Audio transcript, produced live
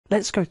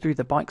Let's go through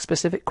the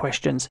bike-specific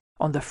questions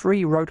on the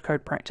free road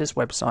code practice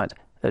website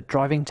at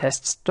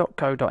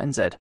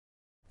drivingtests.co.nz.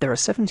 There are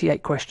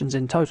 78 questions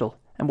in total,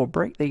 and we'll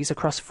break these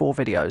across 4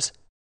 videos.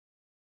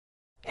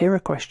 Here are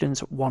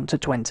questions 1 to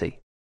 20.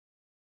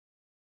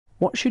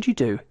 What should you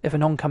do if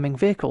an oncoming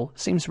vehicle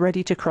seems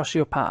ready to cross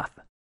your path?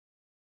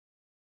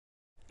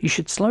 You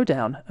should slow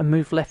down and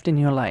move left in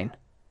your lane.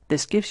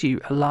 This gives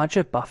you a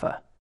larger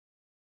buffer.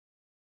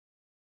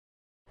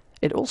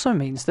 It also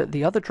means that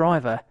the other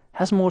driver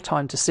has more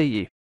time to see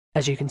you.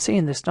 As you can see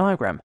in this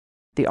diagram,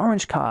 the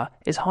orange car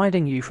is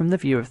hiding you from the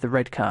view of the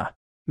red car.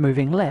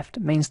 Moving left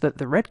means that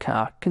the red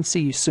car can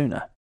see you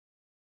sooner.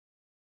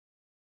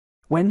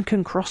 When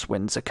can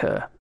crosswinds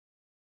occur?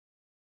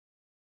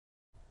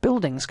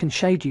 Buildings can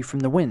shade you from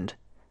the wind,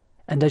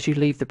 and as you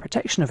leave the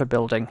protection of a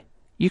building,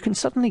 you can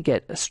suddenly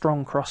get a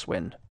strong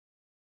crosswind.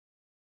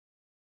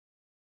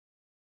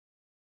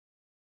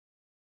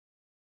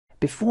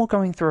 Before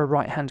going through a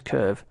right-hand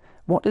curve,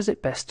 what is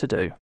it best to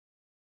do?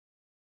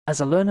 As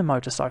a learner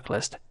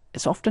motorcyclist,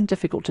 it's often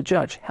difficult to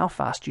judge how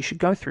fast you should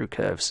go through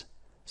curves,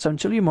 so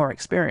until you're more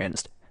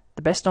experienced,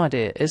 the best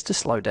idea is to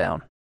slow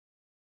down.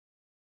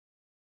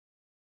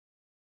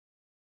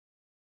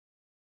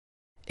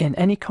 In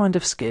any kind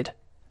of skid,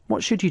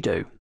 what should you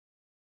do?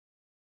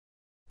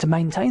 To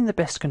maintain the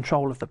best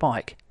control of the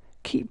bike,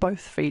 keep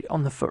both feet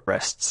on the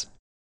footrests.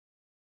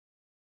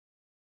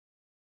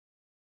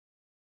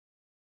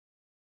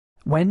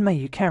 When may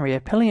you carry a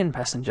pillion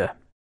passenger?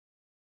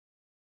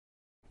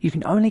 You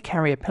can only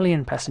carry a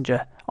pillion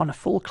passenger on a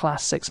full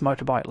Class 6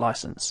 motorbike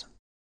licence.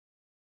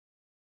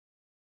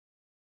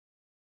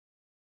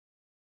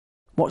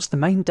 What's the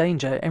main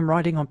danger in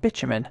riding on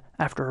bitumen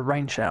after a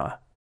rain shower?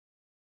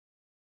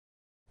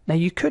 Now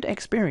you could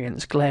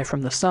experience glare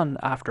from the sun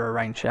after a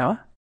rain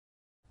shower,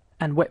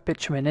 and wet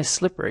bitumen is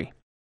slippery.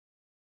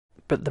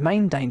 But the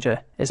main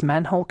danger is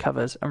manhole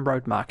covers and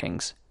road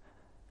markings.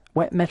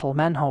 Wet metal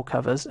manhole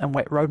covers and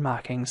wet road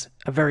markings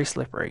are very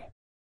slippery.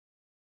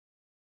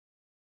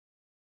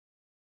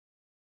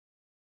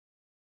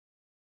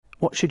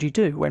 What should you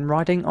do when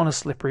riding on a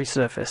slippery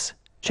surface?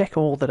 Check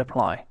all that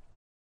apply.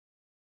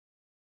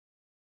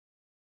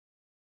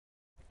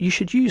 You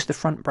should use the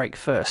front brake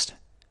first.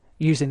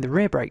 Using the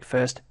rear brake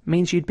first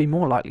means you'd be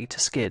more likely to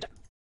skid.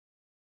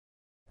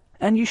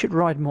 And you should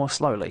ride more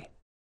slowly.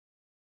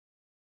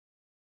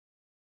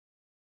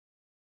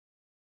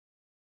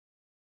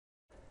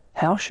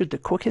 How should the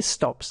quickest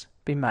stops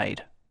be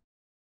made?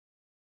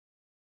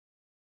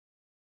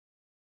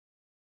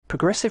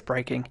 Progressive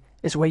braking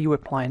is where you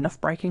apply enough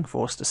braking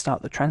force to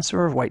start the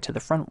transfer of weight to the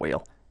front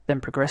wheel,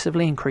 then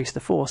progressively increase the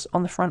force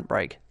on the front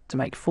brake to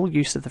make full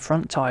use of the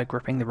front tyre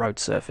gripping the road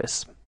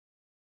surface.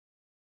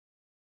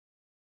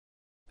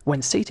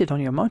 When seated on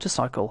your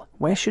motorcycle,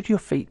 where should your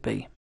feet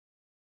be?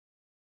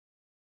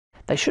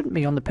 They shouldn't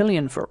be on the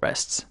pillion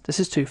footrests, this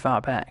is too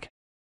far back.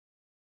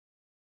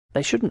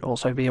 They shouldn't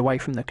also be away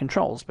from the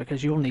controls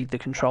because you'll need the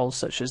controls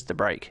such as the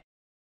brake.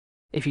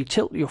 If you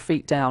tilt your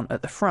feet down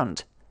at the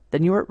front,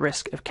 then you're at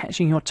risk of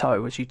catching your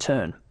toe as you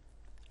turn.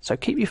 So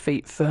keep your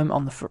feet firm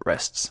on the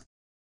footrests.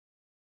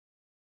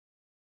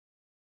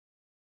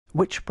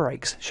 Which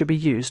brakes should be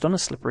used on a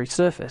slippery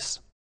surface?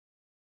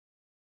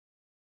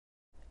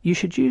 You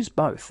should use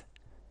both,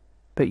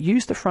 but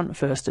use the front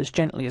first as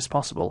gently as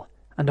possible,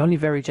 and only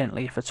very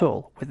gently if at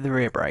all, with the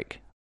rear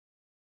brake.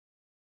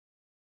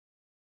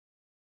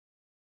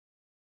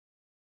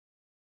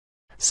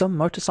 Some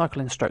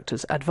motorcycle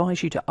instructors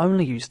advise you to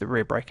only use the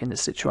rear brake in this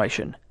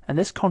situation, and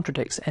this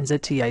contradicts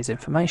NZTA's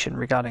information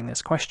regarding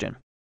this question.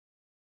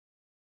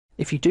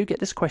 If you do get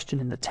this question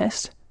in the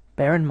test,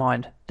 bear in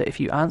mind that if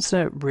you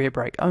answer rear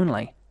brake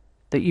only,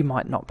 that you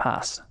might not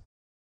pass.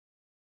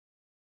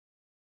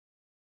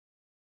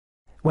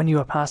 When you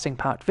are passing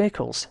parked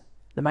vehicles,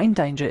 the main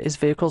danger is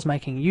vehicles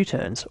making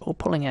U-turns or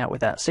pulling out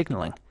without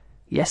signalling.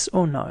 Yes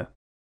or no?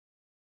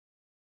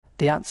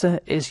 The answer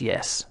is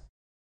yes.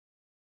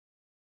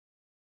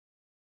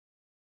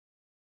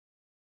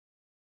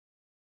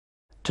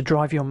 To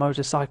drive your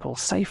motorcycle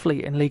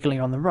safely and legally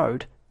on the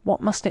road, what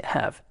must it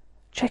have?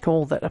 Check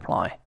all that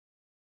apply.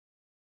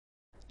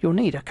 You'll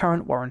need a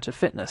current warrant of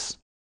fitness.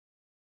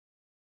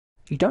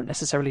 You don't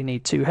necessarily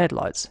need 2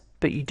 headlights,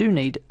 but you do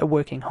need a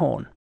working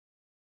horn.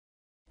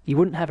 You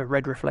wouldn't have a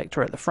red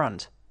reflector at the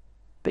front,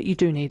 but you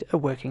do need a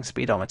working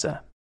speedometer.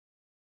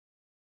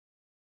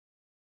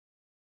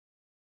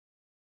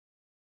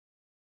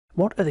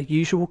 What are the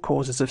usual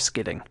causes of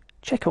skidding?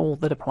 Check all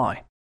that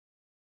apply.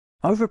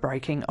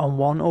 Overbraking on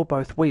one or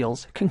both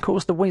wheels can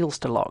cause the wheels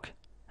to lock,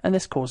 and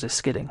this causes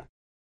skidding.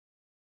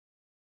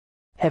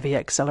 Heavy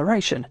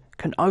acceleration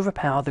can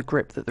overpower the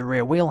grip that the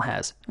rear wheel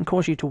has and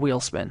cause you to wheel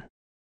spin.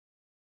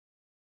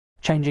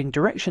 Changing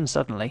direction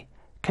suddenly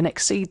can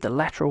exceed the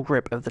lateral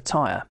grip of the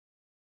tyre.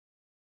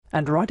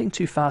 And riding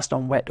too fast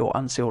on wet or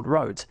unsealed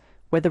roads,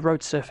 where the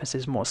road surface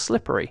is more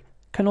slippery,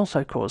 can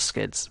also cause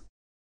skids.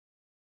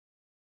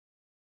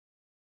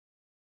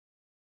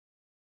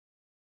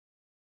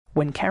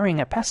 When carrying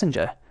a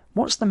passenger,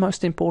 what's the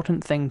most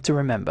important thing to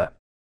remember?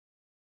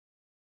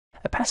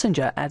 A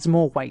passenger adds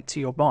more weight to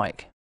your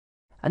bike,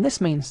 and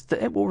this means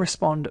that it will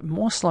respond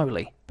more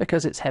slowly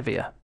because it's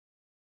heavier.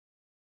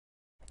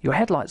 Your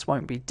headlights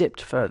won't be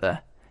dipped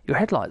further, your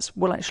headlights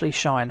will actually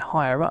shine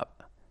higher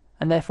up,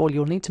 and therefore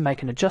you'll need to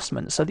make an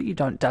adjustment so that you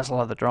don't dazzle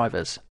other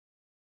drivers.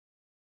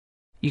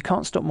 You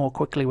can't stop more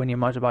quickly when your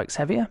motorbike's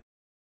heavier,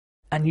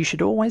 and you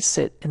should always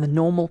sit in the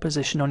normal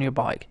position on your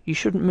bike. You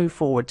shouldn't move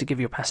forward to give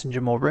your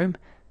passenger more room,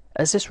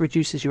 as this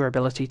reduces your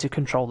ability to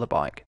control the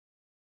bike.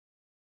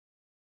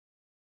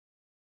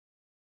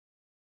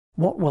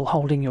 What will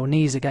holding your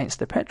knees against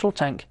the petrol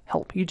tank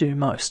help you do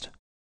most?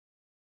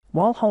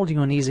 While holding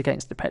your knees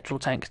against the petrol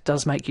tank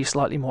does make you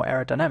slightly more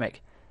aerodynamic,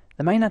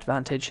 the main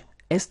advantage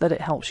is that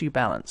it helps you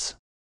balance.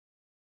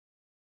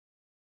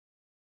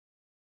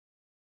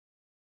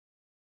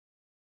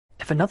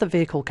 If another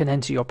vehicle can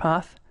enter your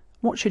path,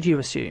 what should you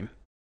assume?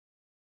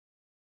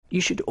 You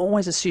should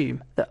always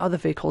assume that other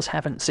vehicles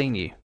haven't seen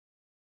you.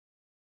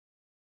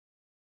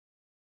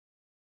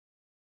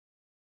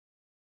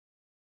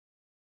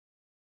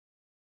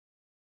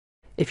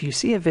 If you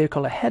see a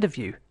vehicle ahead of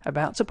you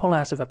about to pull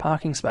out of a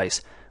parking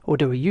space or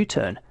do a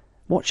U-turn,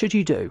 what should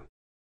you do?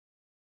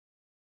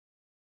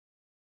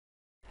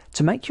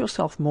 To make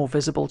yourself more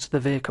visible to the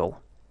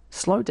vehicle,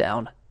 slow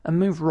down and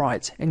move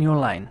right in your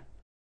lane.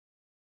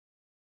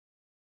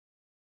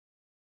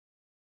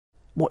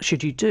 What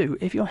should you do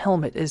if your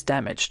helmet is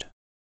damaged?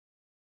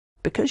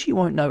 Because you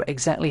won't know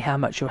exactly how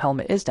much your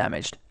helmet is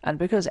damaged, and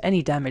because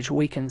any damage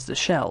weakens the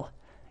shell,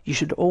 you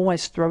should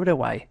always throw it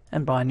away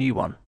and buy a new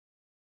one.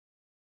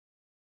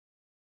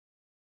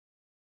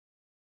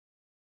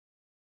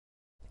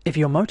 If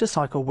your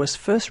motorcycle was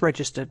first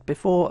registered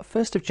before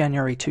 1st of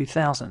January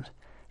 2000,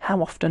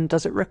 how often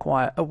does it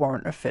require a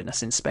warrant of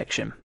fitness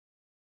inspection?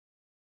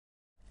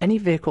 Any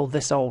vehicle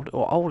this old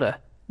or older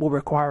will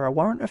require a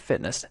warrant of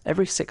fitness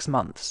every 6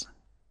 months.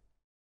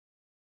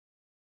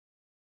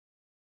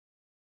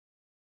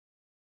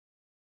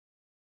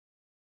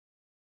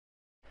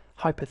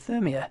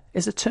 Hypothermia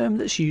is a term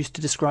that's used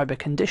to describe a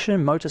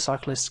condition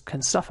motorcyclists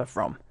can suffer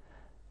from.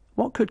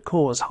 What could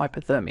cause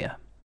hypothermia?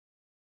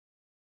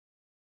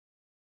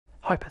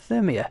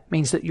 Hypothermia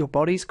means that your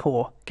body's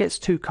core gets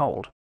too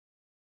cold.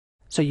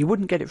 So you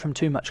wouldn't get it from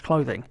too much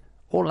clothing,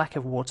 or lack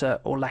of water,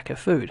 or lack of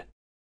food.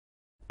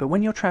 But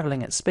when you're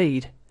travelling at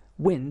speed,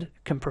 wind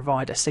can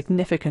provide a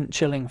significant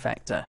chilling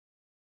factor.